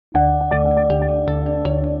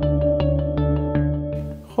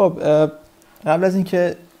خب قبل از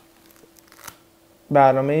اینکه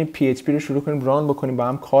برنامه PHP رو شروع کنیم ران بکنیم، با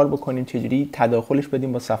هم کار بکنیم، چجوری تداخلش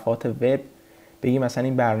بدیم با صفحات وب، بگیم مثلا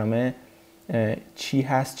این برنامه چی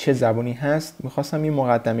هست، چه زبانی هست، میخواستم این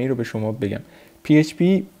مقدمه ای رو به شما بگم. PHP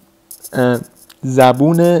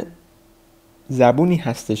زبونی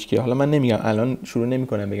هستش که حالا من نمیگم الان شروع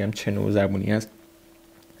نمیکنم بگم چه نوع زبونی هست.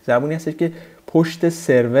 زبونی هستش که پشت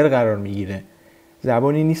سرور قرار میگیره.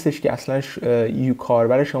 زبانی نیستش که اصلا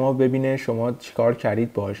کاربر شما ببینه شما چیکار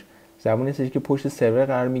کردید باش. زبانی هستش که پشت سرور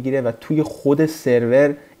قرار میگیره و توی خود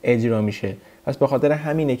سرور اجرا میشه. پس به خاطر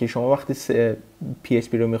همینه که شما وقتی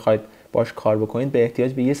PHP رو میخواید باش کار بکنید به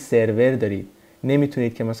احتیاج به یه سرور دارید.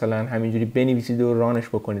 نمیتونید که مثلا همینجوری بنویسید و رانش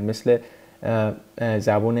بکنید مثل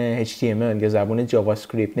زبان HTML یا زبان جاوا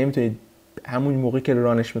اسکریپت. نمیتونید همون موقعی که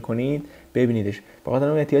رانش میکنید ببینیدش. به خاطر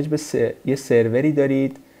اون احتیاج به یه سروری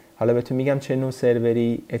دارید. حالا بهتون میگم چه نوع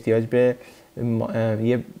سروری. احتیاج به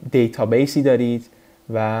یه دیتابیسی دارید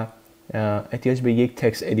و احتیاج به یک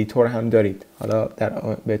تکست ادیتور هم دارید. حالا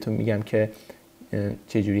بهتون میگم که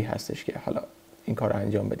چجوری هستش که حالا این کار رو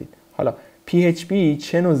انجام بدید. حالا PHP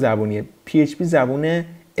چه نوع زبونیه؟ PHP زبون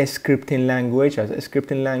اسکریپتینگ لنگویج هست.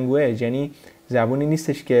 اسکریپتینگ لنگویج یعنی زبونی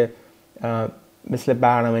نیستش که مثل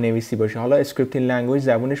برنامه نویسی باشه. حالا اسکریپتینگ لنگویج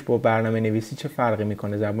زبونش با برنامه نویسی چه فرقی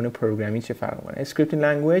میکنه؟ زبون پروگرامی چه فرقی میکنه؟ اسکریپتینگ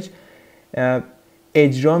لنگویج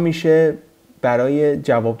اجرا میشه برای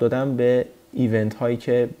جواب دادن به ایونت هایی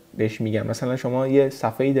که بهش میگم. مثلا شما یه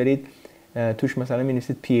صفحه‌ای دارید توش مثلا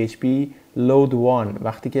می‌نویسید PHP load 1.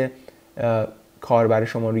 وقتی که کاربر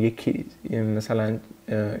شما روی مثلا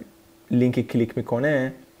لینک کلیک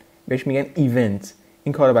میکنه بهش میگن ایونت.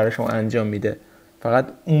 این کار رو برای شما انجام میده. فقط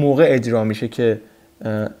اون موقع اجرا میشه که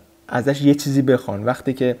ازش یه چیزی بخوان.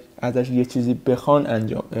 وقتی که ازش یه چیزی بخوان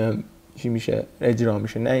انجام چی میشه؟ اجرا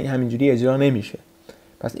میشه. نه همینجوری اجرا نمیشه.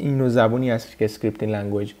 پس این نوع زبونی هست که اسکریپتینگ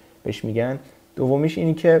لنگویج بهش میگن. دومیش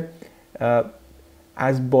اینی که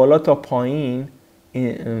از بالا تا پایین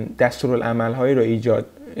دستورالعمل‌هایی رو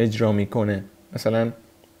اجرا میکنه. مثلا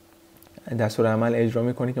دستورالعمل اجرا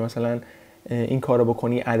میکنه که مثلا این کارو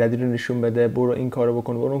بکنی عددی رو نشون بده، برو این کارو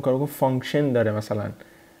بکن، برو اون کارو بکن. فانکشن داره مثلا،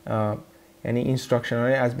 یعنی اینستراکشن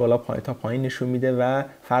های از بالا تا پایین نشون میده. و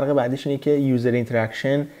فرق بعدیش اینه که یوزر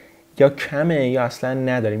اینتراکشن یا کمه یا اصلا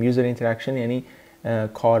نداریم. یوزر اینتراکشن یعنی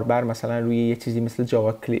کاربر مثلا روی یه چیزی مثل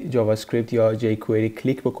جاوا اسکریپت یا جی کوئری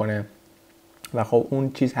کلیک بکنه و خب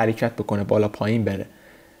اون چیز حرکت بکنه، بالا پایین بره.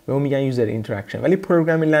 به اون میگن یوزر اینتراکشن. ولی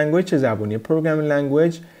پروگرامینگ لنگویج چه زبونیه؟ پروگرامینگ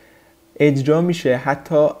لنگویج اجرا میشه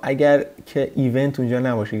حتی اگر که ایونت اونجا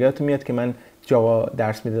نباشه. یادتون میاد که من جاوا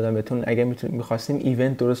درس میدادم بهتون، اگر میخواستیم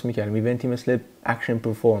ایونت درست میکردیم، ایونتی مثل اکشن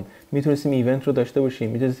پرفورم، میتونستیم ایونت رو داشته باشیم،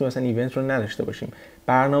 میتونستیم مثلا ایونت رو نداشته باشیم.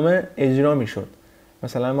 برنامه اجرا میشد.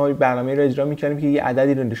 مثلا ما برنامه رو اجرا میکردیم که یه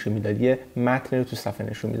عددی رو نشون میداد، یه متن رو تو صفحه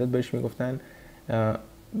نشون میداد، بهش میگفتن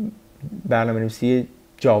برنامه‌نویسی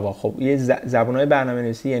جاوا. خب یه زبان‌های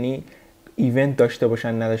برنامه‌نویسی یعنی ایونت داشته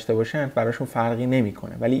باشن نداشته باشن براشون فرقی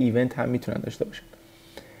نمیکنه، ولی ایونت هم میتونن داشته باشن.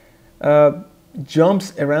 jumps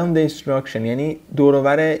around the instruction یعنی دور و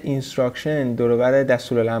بر اینستراکشن، دور و بر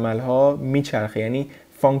دستورالعمل ها میچرخه. یعنی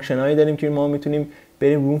فانکشن هایی داریم که ما میتونیم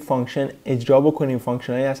بریم رو اون فانکشن اجرا بکنیم.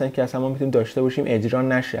 فانکشن هایی هستن که اصلا ما میتونیم داشته باشیم اجرا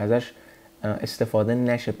نشه، ازش استفاده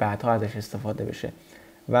نشه، بعدها ازش استفاده بشه.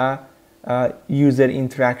 و یوزر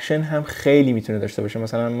اینتراکشن هم خیلی میتونه داشته باشه.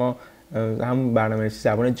 مثلا ما همون برنامه‌نویسی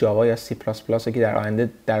زبان جاوا یا سی پلاس پلاس که در آینده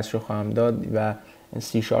درسش رو خواهم داد و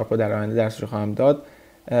سی شارپ رو در آینده درسش رو خواهم داد،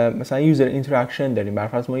 مثلا یوزر اینتراکشن داریم.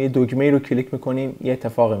 برفرض ما یه دکمه رو کلیک میکنیم یه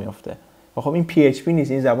اتفاقی میفته. و خب این PHP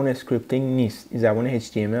نیست، این زبان اسکریپتینگ نیست، این زبان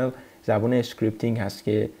HTML زبان اسکریپتینگ هست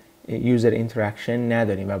که یوزر اینتراکشن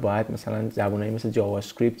نداریم و باید مثلا زبانایی مثل جاوا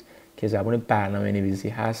اسکریپت که زبان برنامه‌نویسی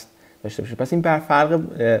هست داشته باشه. پس این فرق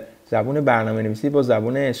زبان برنامه‌نویسی با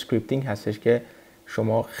زبان اسکریپتینگ هستش که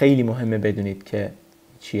شما خیلی مهمه بدونید که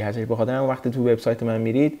چی هستش. بخاطر همین وقتی تو وبسایت من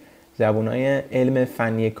میرید زبان‌های علم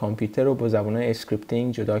فنی کامپیوتر رو با زبان‌های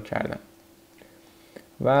اسکریپتینگ جدا کردم.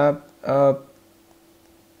 و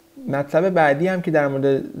مطلب بعدی هم که در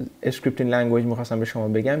مورد اسکریپتینگ لنگویج می‌خواستم به شما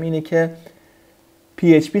بگم اینه که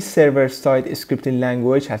PHP سرور ساید اسکریپتینگ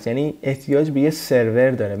لنگویج هست. یعنی احتیاج به یه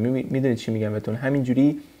سرور داره. میدونید چی میگم بهتون؟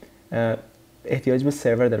 همینجوری احتیاج به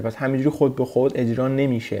سرور داره. پس همینجوری خود به خود اجرا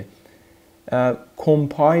نمیشه.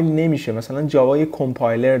 کمپایل نمیشه. مثلا جاوا یه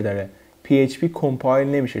کمپایلر داره، PHP کمپایل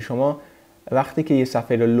نمیشه. شما وقتی که یه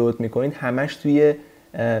صفحه رو لود میکنید همش توی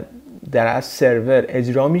در از سرور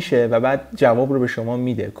اجرا میشه و بعد جواب رو به شما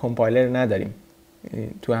میده. کمپایلر نداریم،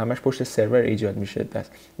 تو همش پشت سرور ایجاد میشه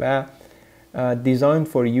دست. و design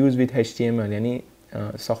for use with HTML یعنی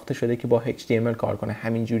ساخته شده که با HTML کار کنه،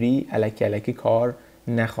 همینجوری الکی کار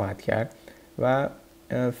نخواهد کرد. و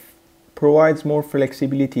provides more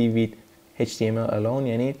flexibility with HTML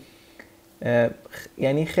alone،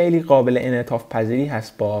 یعنی خیلی قابل انعطاف پذیری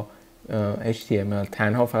هست با HTML،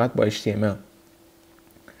 تنها فقط با HTML.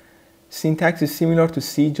 syntax is similar to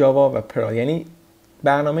C, Java و Perl، یعنی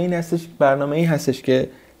برنامه‌ای هستش که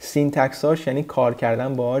سینتکساش یعنی کار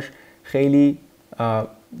کردن باهاش خیلی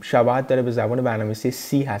شباهت داره به زبان برنامه‌نویسی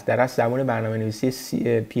C هست. در اصل زبان برنامه‌نویسی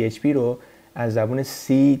PHP رو از زبان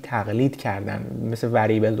C تقلید کردن، مثل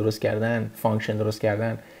وریبل درست کردن، فانکشن درست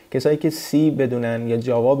کردن. کسایی که C بدونن یا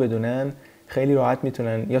جاوا بدونن خیلی راحت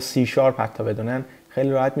میتونن، یا C شارپ حتی بدونن، خیلی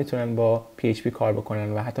راحت میتونن با PHP کار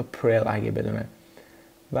بکنن و حتی پرل اگه بدونن.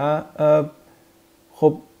 و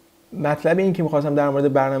خب مطلب این که می‌خواستم در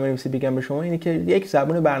مورد برنامه‌نویسی بگم به شما اینه که یک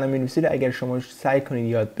زبان برنامه‌نویسی رو اگر شما سعی کنید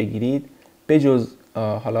یاد بگیرید، بجز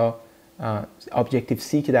حالا ابجکتیو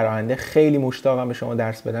سی که در آینده خیلی مشتاقم به شما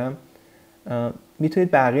درس بدم،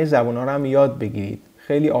 میتونید بقیه زبان‌ها رو هم یاد بگیرید.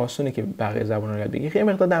 خیلی آسونه که بقیه زبان‌ها رو یاد بگیرید. خیلی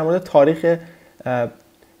مقدار در مورد تاریخ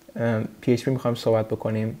PHP می‌خوایم صحبت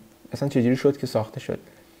بکنیم. اصلا چجوری شد که ساخته شد.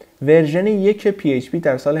 ورژن 1 PHP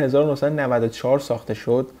در سال 1994 ساخته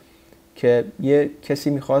شد که یه کسی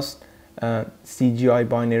میخواست CGI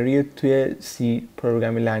باینری توی C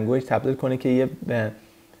پروگرامینگ لنگویج تبدیل کنه که یه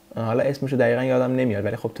حالا اسمشو دقیقا یادم نمیاد،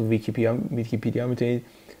 ولی خب تو ویکی‌پدیا میتونید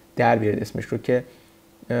در بیارید اسمش رو، که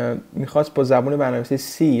میخواست با زبان برنامه‌نویسی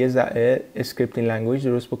C یه اسکریپتینگ لنگویج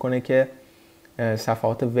درست بکنه که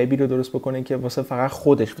صفحات وبی رو درست بکنه که واسه فقط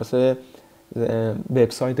خودش، واسه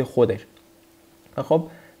وبسایت خودش. خب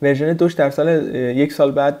ورژن 2 در سال یک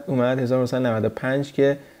سال بعد اومد 1995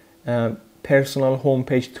 که پرسونال هوم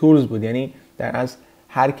پیج تولز بود، یعنی در از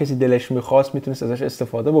هر کسی دلش میخواست میتونست ازش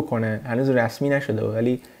استفاده بکنه. هنوز رسمی نشده بود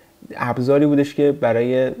ولی ابزاری بودش که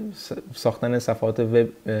برای ساختن صفحات وب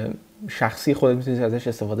شخصی خودت میتونید ازش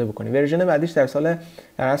استفاده بکنی. ورژن بعدیش در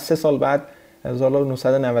از 3 سال بعد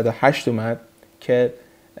 1998 اومد که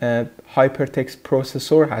هایپر تکست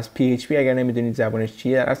پروسسور هست. PHP اگر نمیدونید زبانش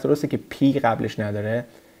چیه، در اصل درسته که P قبلش نداره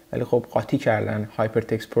ولی خب قاطی کردن هایپر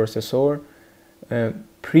تکست پروسسور،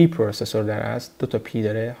 پری پروسسور در اصل 2 تا P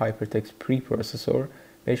داره، هایپر تکست پری پروسسور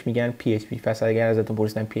بهش میگن PHP. پس اگر ازتون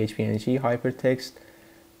پرسیدن PHP یعنی چی، هایپر تکست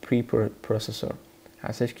پری پروسسور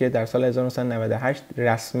هستش که در سال 1998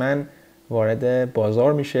 رسما وارد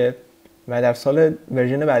بازار میشه و در سال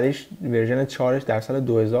ورژن بعدش ورژن 4ش در سال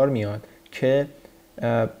 2000 میاد که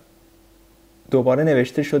دوباره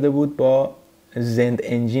نوشته شده بود با زند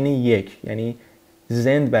انجین 1، یعنی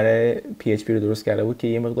زند برای PHP رو درست کرده بود که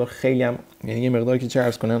یه مقدار خیلی هم، یعنی یه مقدار که چه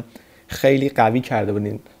عرض کنم خیلی قوی کرده بود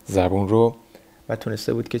این زبون رو و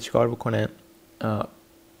تونسته بود که چیکار بکنه،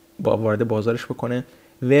 با وارد بازارش بکنه.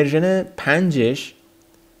 ورژن 5ش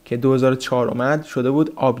که 2004 اومد شده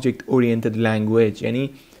بود Object Oriented Language، یعنی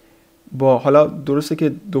با حالا درسته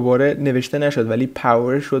که دوباره نوشته نشد ولی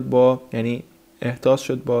پاور شد با، یعنی احداث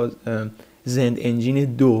شد با زند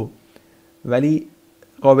انجین 2، ولی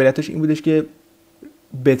قابلیتش این بودش که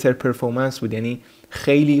بهتر پرفورمنس بود، یعنی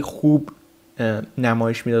خیلی خوب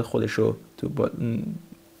نمایش میداد خودش رو تو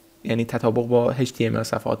یعنی تطابق با HTML،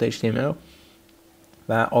 صفحات HTML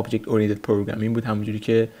و Object Oriented Programming بود، همونجوری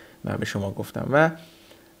که من به شما گفتم. و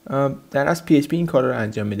در اصل PHP این کار رو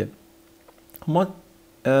انجام میده. ما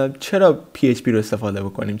چرا PHP رو استفاده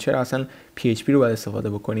بکنیم؟ چرا اصلا PHP رو باید استفاده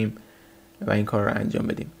بکنیم و این کار رو انجام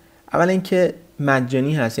بدیم؟ اولا اینکه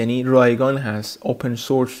مجانی هست، یعنی رایگان هست، اوپن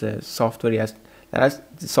سورس سافتوری هست. در اصل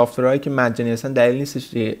سافتورهایی که مجانی هستن دلیل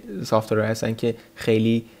نیستش سافتورهایی هستن که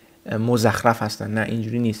خیلی مزخرف هستن، نه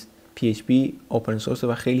اینجوری نیست. PHP اوپن سورس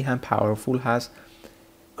و خیلی هم پاورفول هست.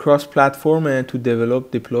 کراس پلتفرم تو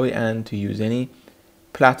دیولپ، دیپلوی اند تو یوز، یعنی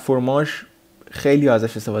پلتفرماش خیلی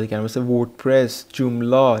ازش استفاده کردن، مثل وردپرس،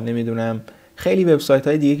 جوملا، نمیدونم خیلی وبسایت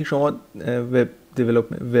های دیگه که شما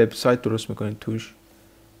وبسایت درست میکنید توش،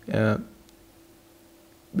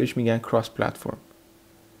 بهش میگن کراس پلتفرم.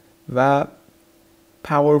 و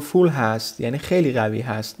پاورفول هست، یعنی خیلی قوی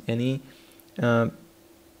هست، یعنی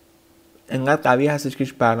انقدر قوی هستش که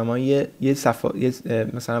برنامه یه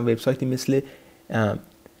مثلا وبسایتی مثل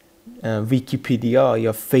ویکی‌پدیا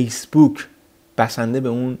یا فیسبوک بسنده به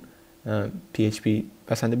اون PHP،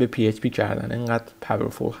 بسنده به PHP کردن، انقدر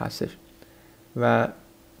پاورفول هستش. و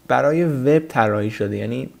برای وب طراحی شده،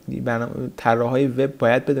 یعنی طراحای وب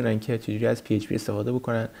باید بدونن که چجوری از PHP استفاده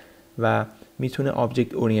بکنن و میتونه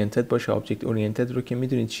آبجکت اورینتد باشه. آبجکت اورینتد رو که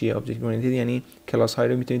میدونید چیه، آبجکت اورینتد یعنی کلاس های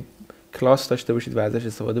رو میتونید کلاس داشته باشید و ازش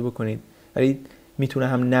استفاده بکنید، ولی میتونه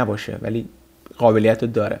هم نباشه ولی قابلیت رو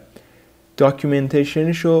داره.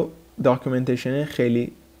 داکیومنتیشن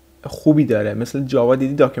خیلی خوبی داره، مثل جاوا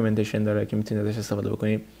دیدی داکیومنتیشن داره که میتونید ازش استفاده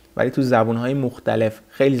بکنید، ولی تو زبان‌های مختلف،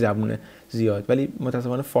 خیلی زبون زیاد، ولی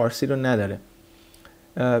متأسفانه فارسی رو نداره.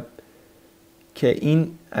 که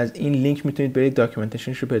این از این لینک میتونید برید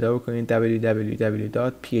داکیومنتیشنش رو پیدا بکنید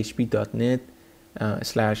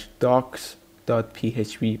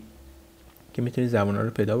www.php.net/docs.php که میتونید زبان‌ها رو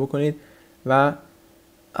پیدا بکنید. و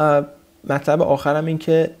مطلب آخرم این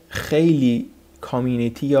که خیلی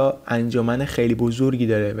کامیونیتی یا انجمن خیلی بزرگی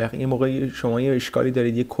داره و یه موقع شما یه اشکالی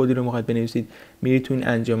دارید، یه کدی رو میخواید بنویسید، میرید تو این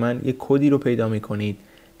انجمن یه کدی رو پیدا میکنید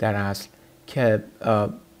در اصل که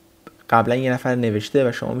قبلا یه نفر نوشته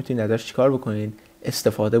و شما میتونید ازش چیکار بکنید؟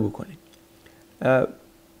 استفاده بکنید.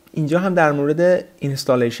 اینجا هم در مورد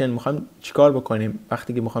اینستالیشن میخوایم چیکار بکنیم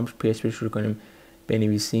وقتی که میخوایم PHP شروع کنیم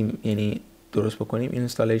بنویسیم، یعنی درست بکنیم.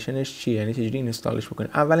 اینستالیشنش چیه؟ یعنی چجوری اینستالش بکنیم؟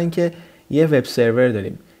 اول اینکه یه وب سرور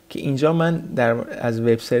داریم که اینجا من از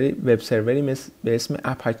وب سروری به اسم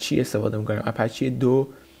اپاچی استفاده میکنم، اپاچی 2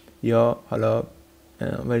 یا حالا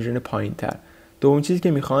ورژن پایین‌تر. دومین چیزی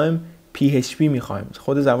که میخوایم PHP میخوایم،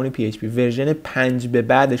 خود زبان PHP ورژن 5 به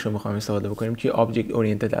بعدش رو میخوایم استفاده بکنیم که آبجکت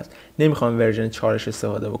اورینتد است. نمیخوایم ورژن 4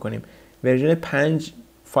 استفاده بکنیم. ورژن 5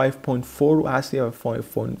 5.4 هست یا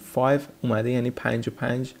 5.5 اومده، یعنی 5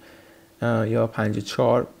 یا 5.4،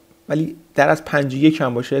 ولی در از 5.1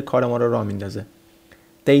 هم باشه کار ما رو راه میندازه.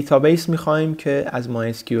 دیتابیس میخوایم که از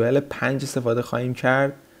MySQL 5 استفاده خواهیم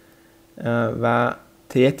کرد و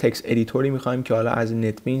یه تکست ادیتوری میخوایم که حالا از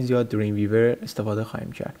نتبینز یا دریم ویور استفاده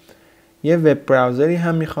خواهیم کرد. یه وب براوزری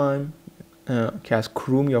هم میخوایم که از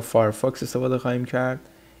کروم یا فایرفاکس استفاده خواهیم کرد.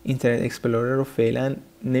 اینترنت اکسپلورر رو فعلا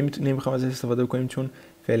نمیخوایم ازش استفاده بکنیم چون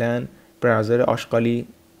فعلا براوزر آشغالی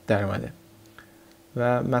در اومده.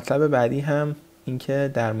 و مطلب بعدی هم این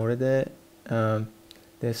که در مورد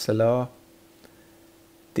به اصطلاح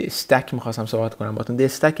استک میخواستم صحبت کنم باتون.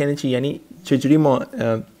 استک یعنی چی؟ یعنی چجوری ما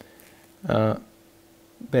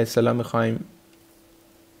به اصطلاح میخوایم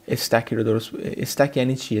استکی رو درست. استک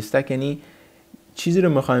یعنی چی؟ استک یعنی چیزی رو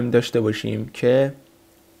میخوایم داشته باشیم که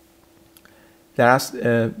در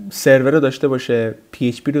اصل سرور رو داشته باشه،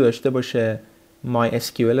 PHP رو داشته باشه،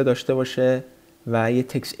 MySQL رو داشته باشه و یه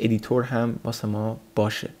تکست ادیتور هم واسه ما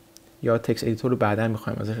باشه، یا تکست ادیتور رو بعدا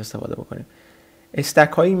میخوایم ازش استفاده بکنیم. استک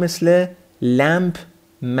هایی مثل لمپ،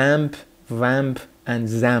 ممپ، ومپ and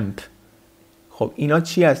زمپ. خب اینا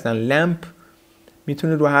چی هستن؟ لمپ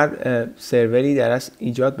میتونه رو هر سروری در اصل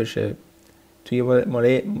ایجاد بشه توی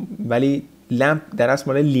ولی لمپ در اصل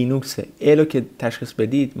مال لینوکسه. الو که تشخیص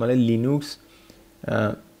بدید مال لینوکس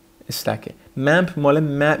استکه. ممپ مال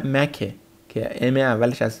مکه که ام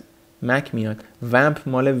اولش از مک میاد. ومپ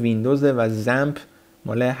مال ویندوزه و زمپ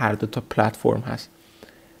مال هر دو تا پلتفرم هست.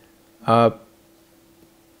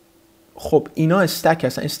 خب اینا استک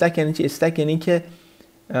هستن. استک یعنی چی؟ استک یعنی که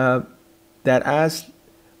در اصل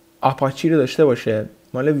آپاچی رو داشته باشه،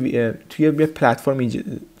 مال توی یه پلتفرم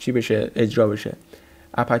چی بشه؟ اجرا بشه.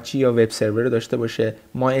 آپاچی یا وب سرور رو داشته باشه،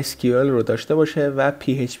 MySQL رو داشته باشه و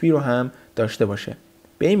PHP رو هم داشته باشه.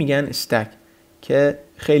 به این میگن استک که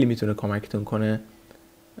خیلی میتونه کمکتون کنه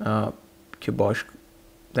که باش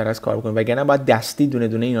در از کار بکنید، وگرنه باید دستی دونه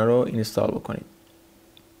دونه اینا رو اینستال بکنید.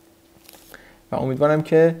 و امیدوارم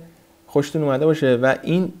که خوشتون اومده باشه و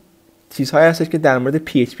این چیزهایی هستش که در مورد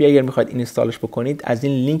PHP اگر میخواید اینستالش بکنید از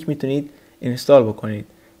این لینک میتونید اینستال بکنید.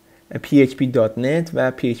 php.net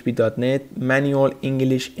و php.net manual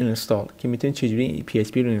English install که میتونید چجوری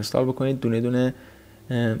PHP رو اینستال بکنید، دونه دونه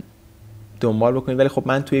دنبال بکنید. ولی خب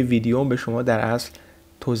من توی ویدیوم به شما در اصل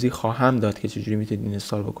توضیح خواهم داد که چجوری میتونید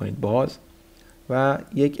اینستال بکنید باز. و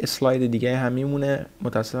یک اسلاید دیگه هم میمونه،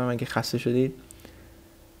 متاسفم اگه خسته شدید.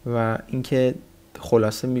 و اینکه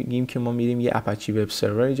خلاصه میگیم که ما میریم یه اپاچی وب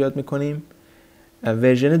سرور ایجاد میکنیم.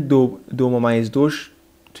 ورژن 2.2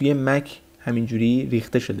 توی مک همینجوری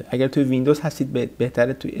ریخته شده. اگر توی ویندوز هستید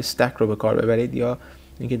بهتره توی استک رو به کار ببرید یا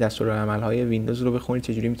اینکه دستورالعمل‌های ویندوز رو بخونید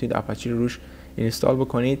چجوری میتونید اپاچی رو روش اینستال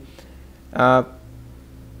بکنید.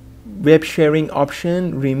 وب شیرینگ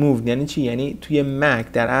آپشن ریموو یعنی چی؟ یعنی توی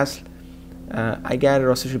مک در اصل اگر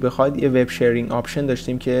راستش رو بخواید یه وب شیرینگ آپشن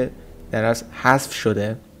داشتیم که در اصل حذف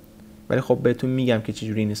شده، ولی خب بهتون میگم که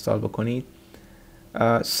چجوری اینستال بکنید.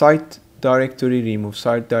 سایت دایرکتوری ریموو،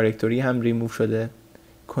 سایت دایرکتوری هم ریموو شده.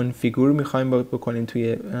 کنفیگور میخوایم بکنیم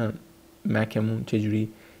توی مکمون چجوری.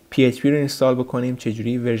 PHP رو اینستال بکنیم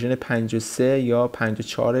چجوری. ورژن 5.3 یا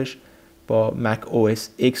 5.4ش با مک OS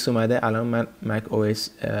X اومده. الان من مک OS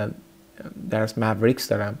در اصل موریکس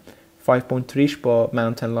دارم. 5.3ش با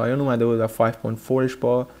ماونتن لایون اومده بود و 5.4ش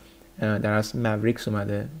با در اصل موریکس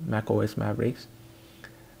اومده، مک OS موریکس.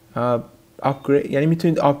 یعنی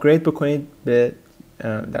میتونید آپگرید بکنید به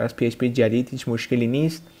در اصل PHP جدید، هیچ مشکلی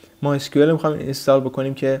نیست. ما MySQL رو میخوایم اینستال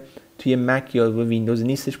بکنیم که توی مک یا ویندوز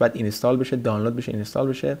نیستش، باید اینستال بشه، دانلود بشه، اینستال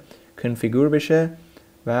بشه، کنفیگور بشه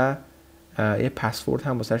و یه پسورد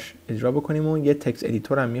هم واسش اجرا بکنیم و یه تکست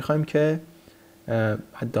ادیتور هم میخوایم که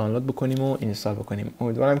دانلود بکنیم و اینستال بکنیم.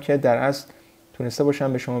 امیدوارم که در اصل تونسته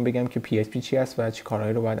باشم به شما بگم که PHP چی است و چه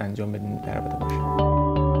کارهایی رو باید انجام بدیم در رابطه باشه.